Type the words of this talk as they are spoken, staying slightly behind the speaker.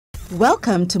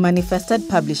Welcome to Manifested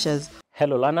Publishers.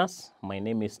 Hello learners, my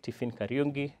name is Stephen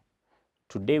Kariungi.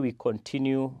 Today we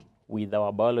continue with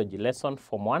our biology lesson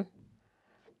Form 1,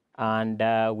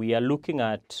 and we are looking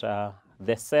at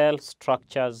the cell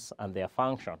structures and their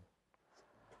function.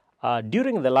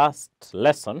 During the last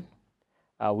lesson,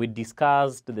 we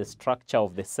discussed the structure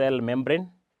of the cell membrane,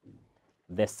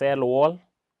 the cell wall,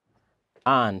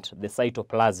 and the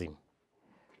cytoplasm.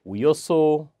 We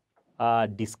also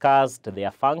discussed their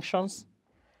functions,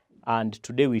 and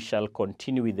today we shall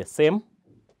continue with the same,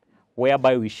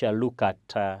 whereby we shall look at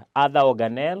other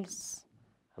organelles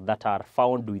that are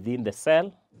found within the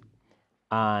cell,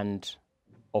 and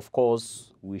of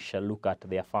course we shall look at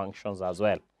their functions as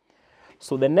well.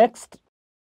 So the next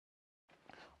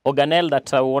organelle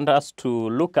that I want us to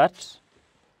look at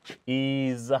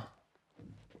is the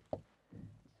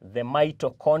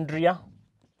mitochondria.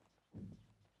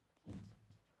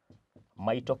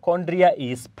 Mitochondria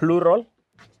is plural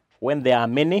when there are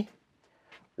many.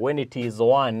 When it is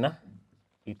one,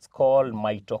 it's called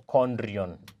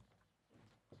mitochondrion.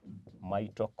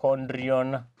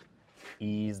 Mitochondrion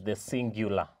is the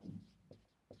singular.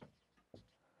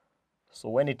 So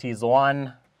when it is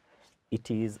one, it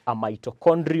is a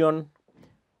mitochondrion.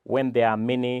 When there are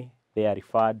many, they are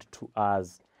referred to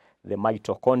as the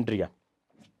mitochondria.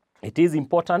 It is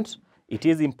important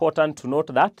to note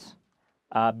that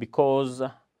because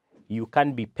you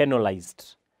can be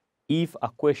penalized if a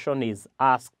question is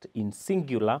asked in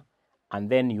singular and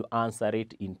then you answer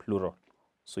it in plural.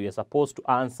 So you're supposed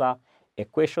to answer a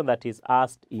question that is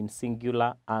asked in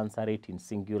singular, answer it in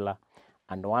singular,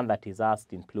 and one that is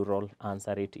asked in plural,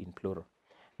 answer it in plural.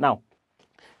 Now,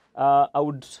 I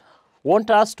would want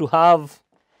us to have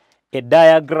a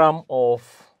diagram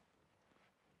of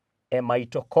a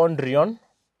mitochondrion.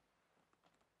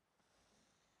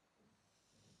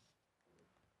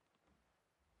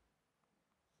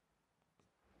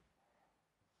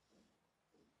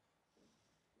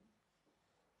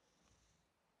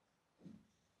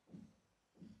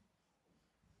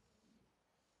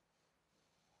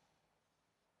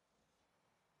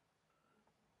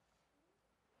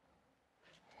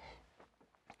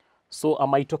 So a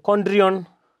mitochondrion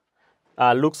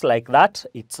looks like that.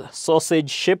 It's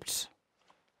sausage-shaped.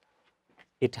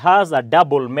 It has a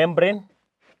double membrane.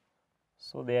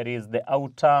 So there is the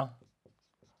outer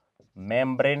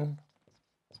membrane,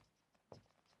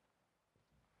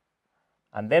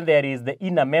 and then there is the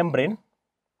inner membrane.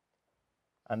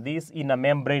 And this inner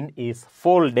membrane is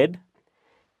folded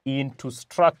into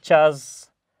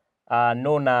structures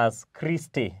known as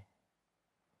cristae.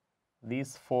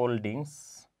 These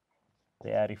foldings,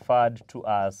 they are referred to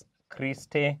as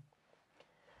cristae.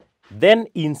 Then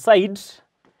inside,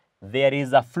 there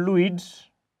is a fluid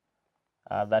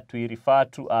that we refer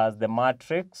to as the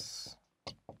matrix.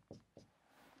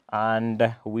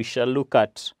 And we shall look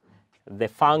at the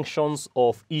functions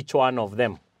of each one of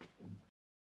them.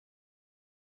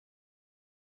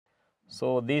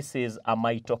 So this is a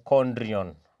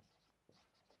mitochondrion.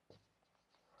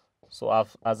 So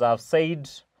as I've said,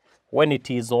 when it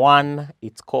is one,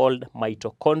 it's called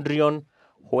mitochondrion.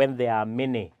 When there are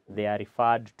many, they are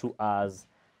referred to as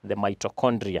the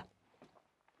mitochondria.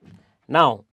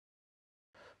 Now,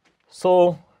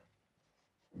 so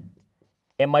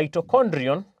a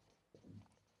mitochondrion,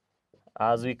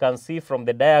 as we can see from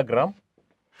the diagram,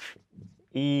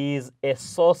 is a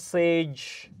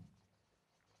sausage-shaped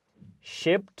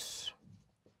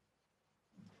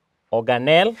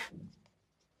organelle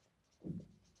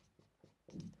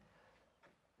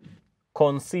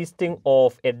consisting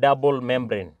of a double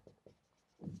membrane.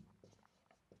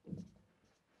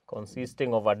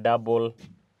 Consisting of a double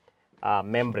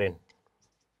membrane.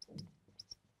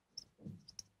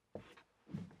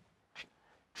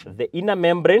 The inner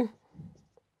membrane,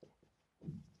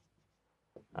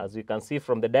 as we can see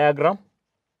from the diagram,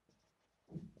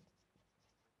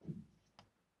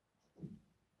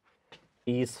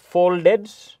 is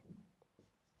folded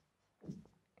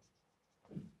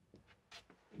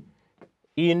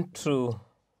into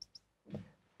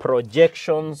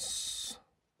projections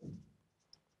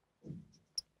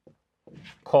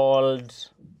called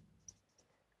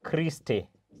cristae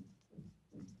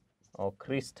or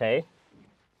cristae.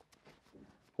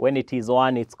 When it is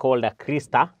one, it's called a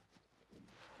cristae.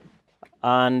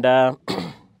 And the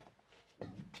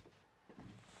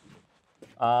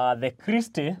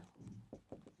cristae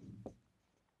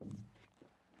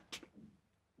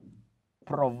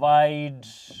provide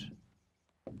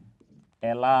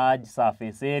a large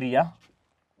surface area,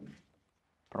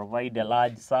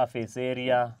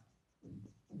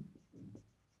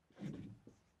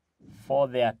 for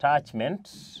the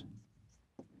attachment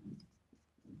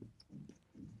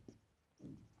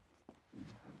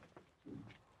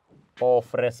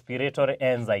of respiratory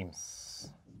enzymes.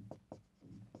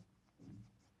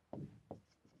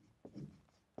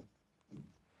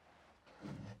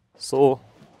 So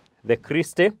the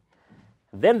cristae,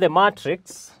 then the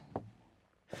matrix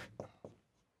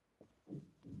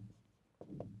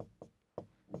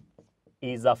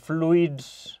is a fluid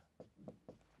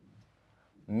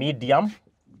medium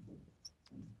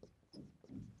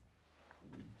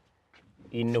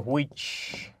in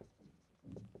which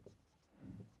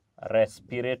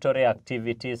respiratory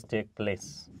activities take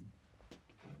place.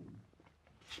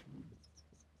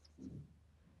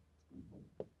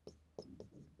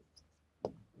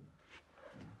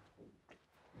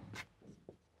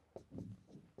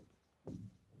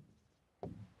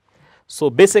 So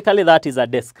basically that is a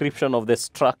description of the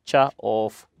structure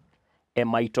of a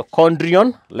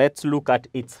mitochondrion. Let's look at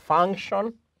its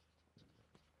function.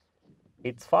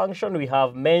 Its function we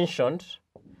have mentioned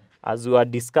as we were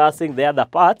discussing the other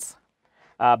parts.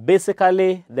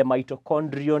 Basically, the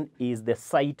mitochondrion is the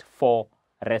site for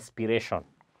respiration.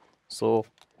 So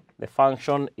the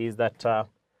function is that the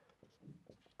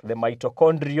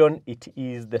mitochondrion, it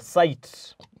is the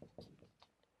site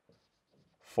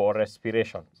for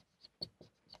respiration.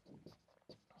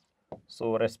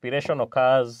 So respiration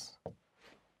occurs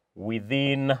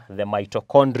within the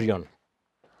mitochondrion.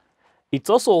 It's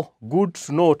also good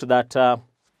to note that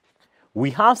we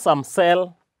have some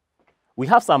cells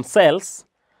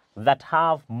that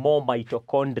have more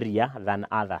mitochondria than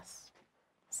others.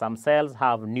 Some cells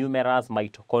have numerous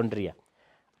mitochondria,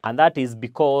 and that is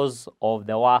because of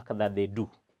the work that they do.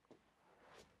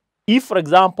 If, for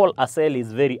example, a cell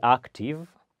is very active,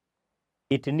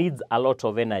 it needs a lot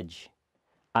of energy,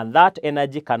 and that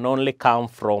energy can only come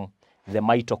from the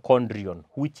mitochondrion,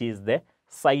 which is the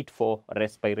site for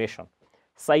respiration,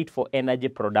 site for energy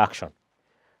production.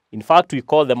 In fact, we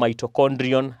call the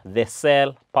mitochondrion the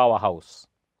cell powerhouse.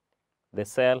 The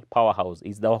cell powerhouse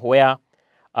is where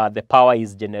the power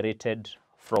is generated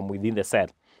from within the cell.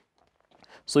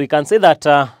 So you can say that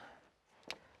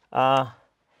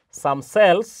some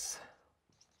cells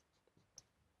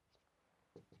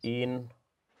in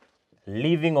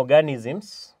living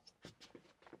organisms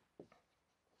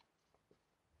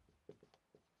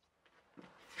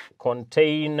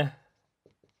contain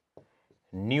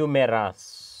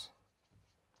numerous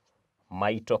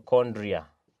mitochondria.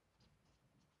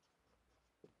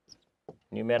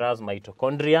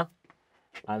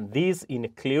 And these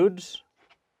include,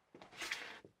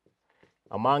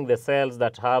 among the cells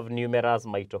that have numerous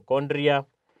mitochondria,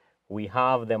 we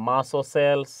have the muscle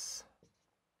cells,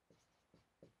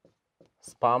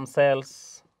 sperm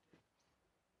cells,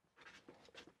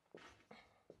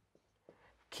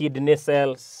 kidney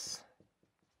cells,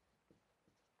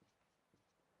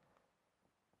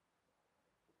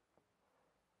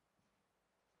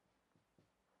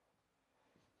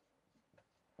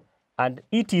 and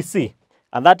etc.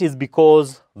 And that is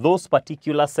because those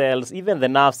particular cells, even the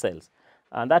nerve cells,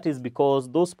 and that is because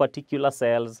those particular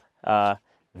cells,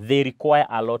 they require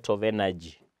a lot of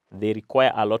energy. They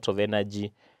require a lot of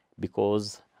energy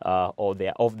because of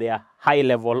their high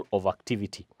level of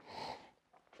activity.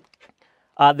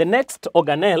 The next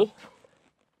organelle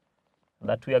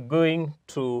that we are going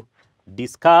to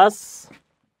discuss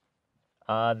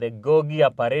are the Golgi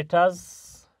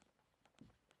apparatus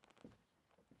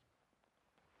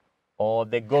or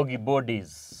the Golgi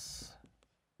bodies.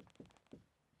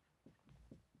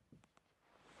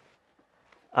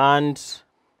 And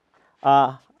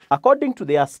according to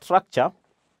their structure,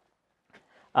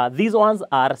 these ones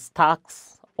are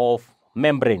stacks of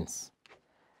membranes.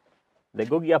 The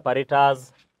Golgi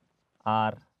apparatus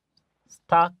are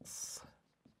stacks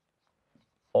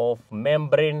of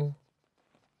membrane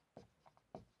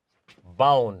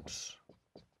bound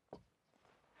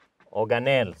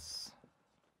organelles.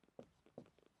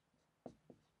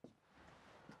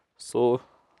 So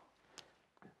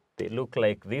they look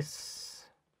like this.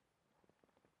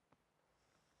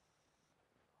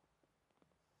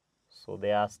 So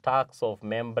they are stacks of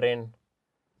membrane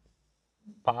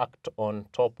packed on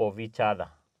top of each other.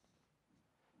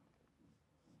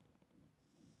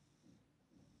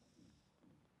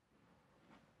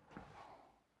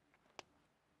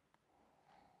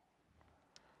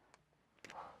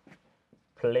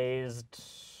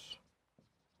 Placed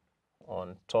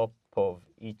on top of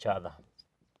each other.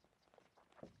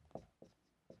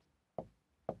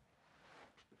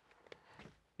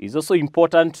 It's also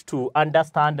important to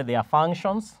understand their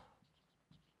functions.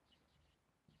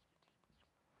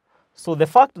 So the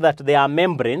fact that they are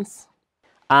membranes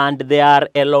and they are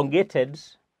elongated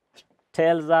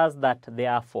tells us that they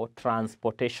are for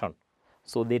transportation.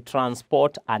 So they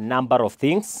transport a number of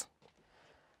things.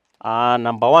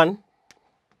 Number one,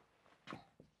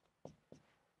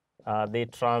 they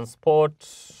transport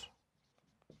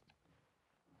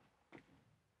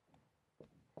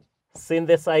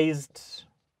synthesized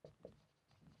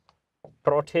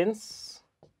proteins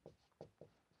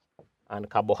and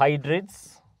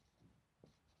carbohydrates.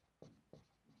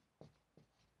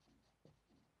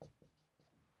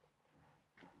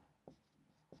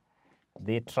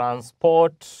 They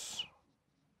transport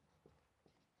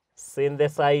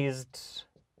synthesized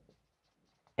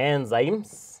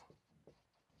enzymes.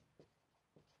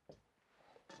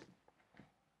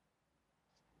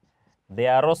 They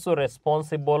are also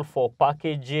responsible for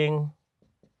packaging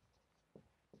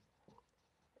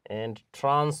and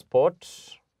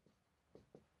transport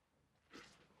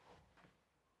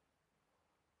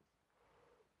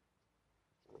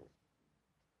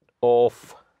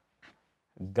of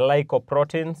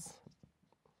glycoproteins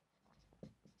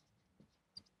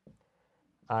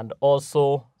and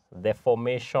also the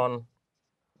formation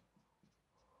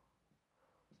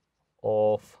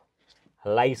of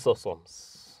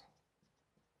lysosomes.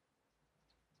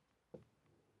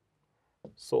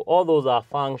 So all those are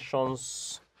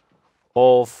functions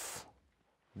of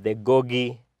the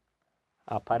Golgi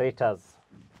apparatus.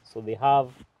 So they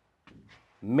have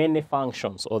many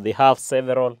functions, or they have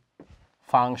several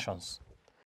functions.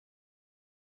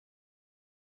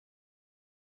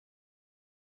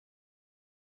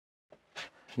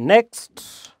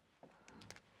 Next,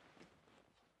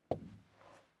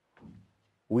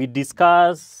 we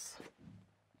discuss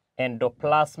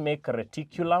endoplasmic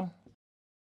reticulum,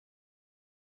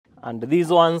 and these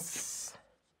ones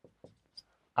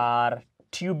are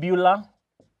tubular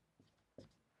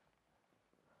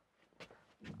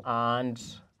and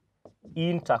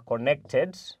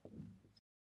interconnected.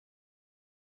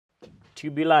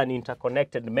 Tubular and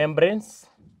interconnected membranes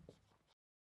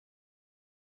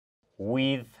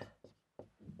with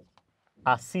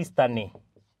a cistern,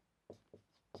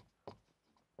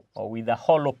 or with a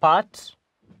hollow part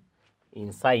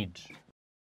inside.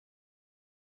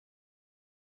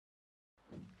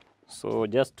 So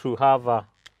just to have a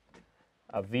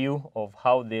view of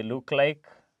how they look like.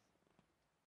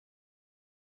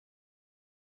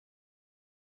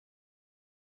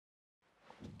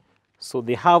 So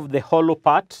they have the hollow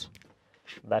part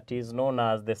that is known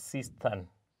as the cistern.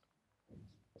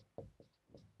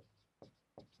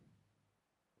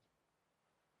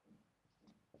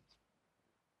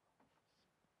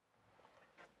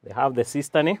 They have the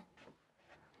cistern.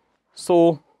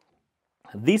 So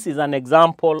this is an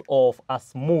example of a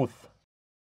smooth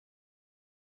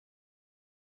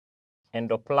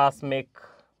endoplasmic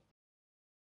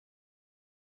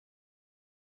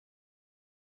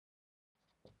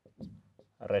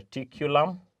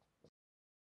reticulum.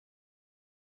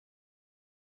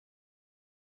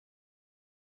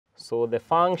 So the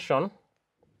function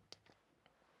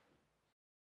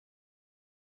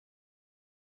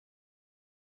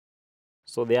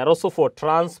so they are also for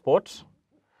transport.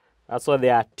 That's why they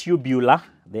are tubular,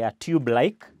 they are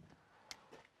tube-like.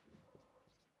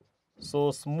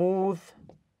 So smooth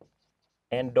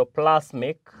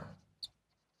endoplasmic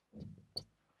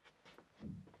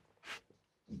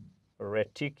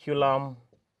reticulum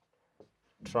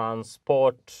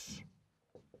transport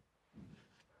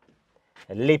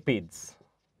lipids,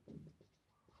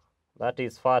 that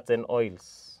is fats and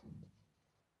oils.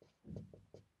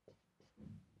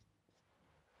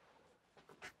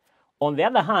 On the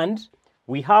other hand,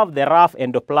 we have the rough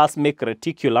endoplasmic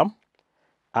reticulum,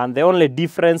 and the only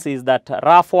difference is that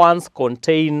rough ones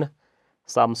contain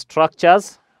some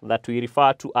structures that we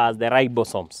refer to as the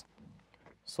ribosomes.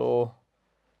 So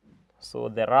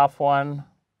the rough one,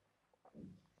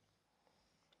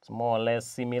 it's more or less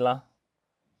similar.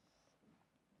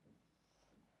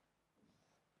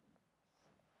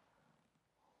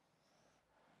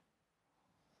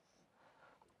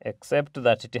 Except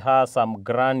that it has some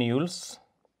granules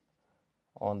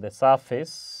on the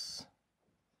surface.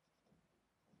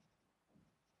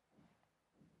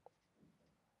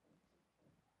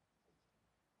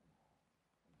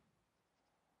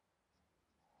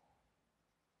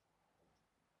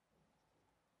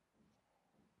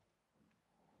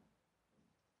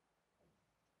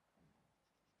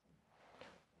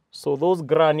 So those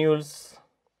granules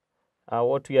are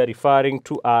what we are referring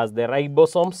to as the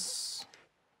ribosomes.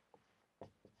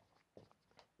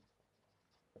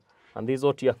 And this is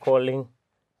what we are calling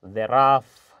the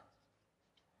rough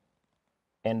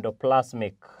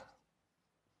endoplasmic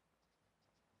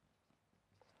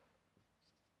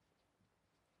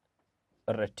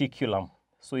reticulum.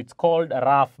 So it's called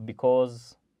rough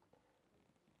because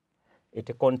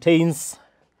it contains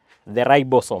the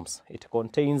ribosomes. It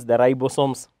contains the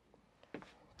ribosomes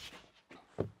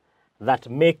that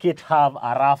make it have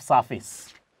a rough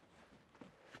surface.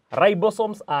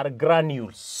 Ribosomes are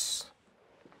granules,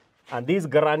 and these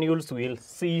granules, we'll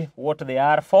see what they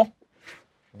are for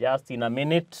just in a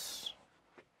minute.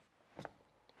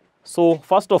 So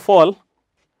first of all,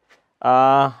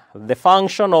 the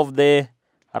function of the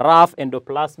rough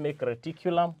endoplasmic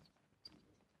reticulum.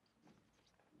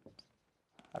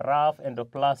 Rough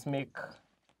endoplasmic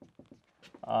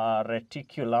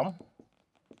reticulum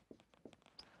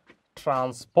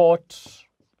transport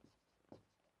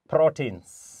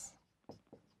proteins.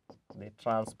 They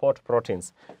transport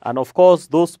proteins. And of course,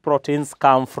 those proteins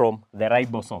come from the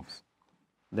ribosomes.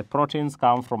 The proteins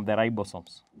come from the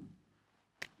ribosomes.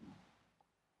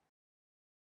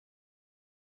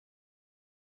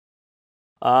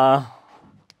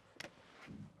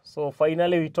 So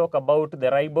finally, we talk about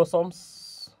the ribosomes.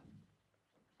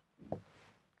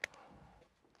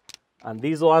 And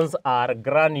these ones are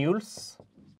granules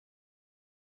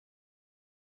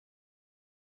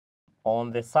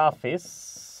on the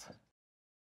surface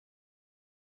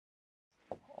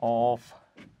of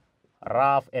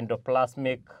rough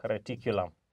endoplasmic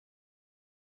reticulum.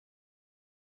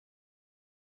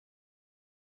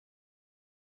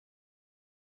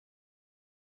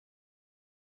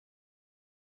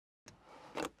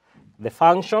 The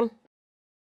function,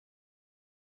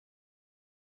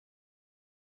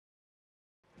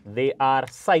 they are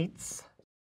sites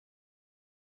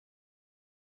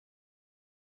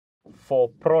for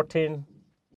protein.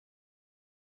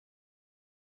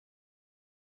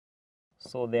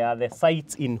 So they are the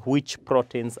sites in which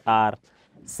proteins are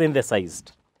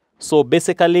synthesized. So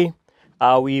basically,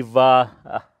 we've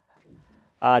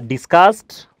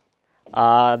discussed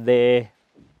the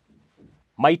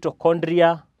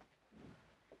mitochondria,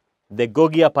 the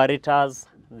Golgi apparatus,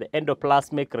 the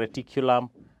endoplasmic reticulum,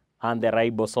 and the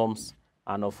ribosomes,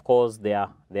 and of course their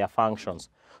functions.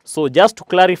 So just to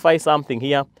clarify something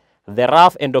here, the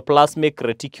rough endoplasmic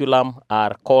reticulum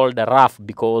are called rough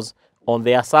because on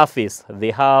their surface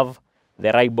they have the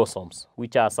ribosomes,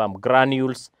 which are some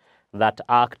granules that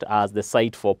act as the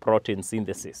site for protein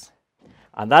synthesis.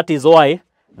 And that is why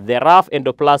the rough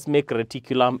endoplasmic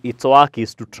reticulum, its work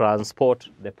is to transport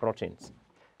the proteins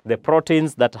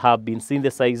that have been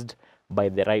synthesized by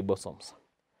the ribosomes.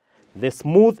 The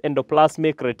smooth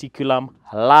endoplasmic reticulum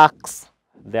lacks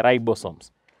the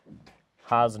ribosomes,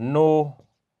 has no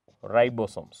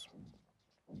ribosomes.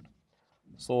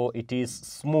 So it is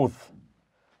smooth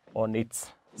on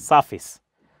its surface.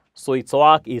 So its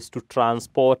work is to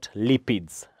transport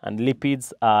lipids, and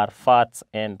lipids are fats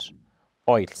and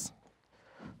oils.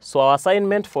 So our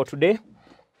assignment for today,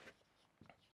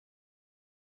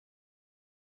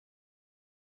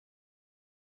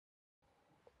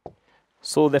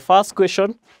 so the first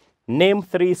question, name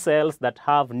 3 cells that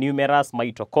have numerous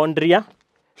mitochondria.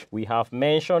 We have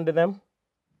mentioned them.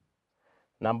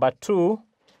 Number 2,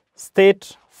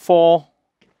 state 4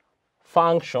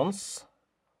 functions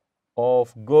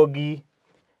of Golgi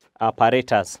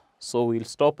apparatus. So we'll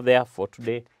stop there for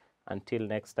today. Until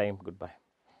next time, goodbye.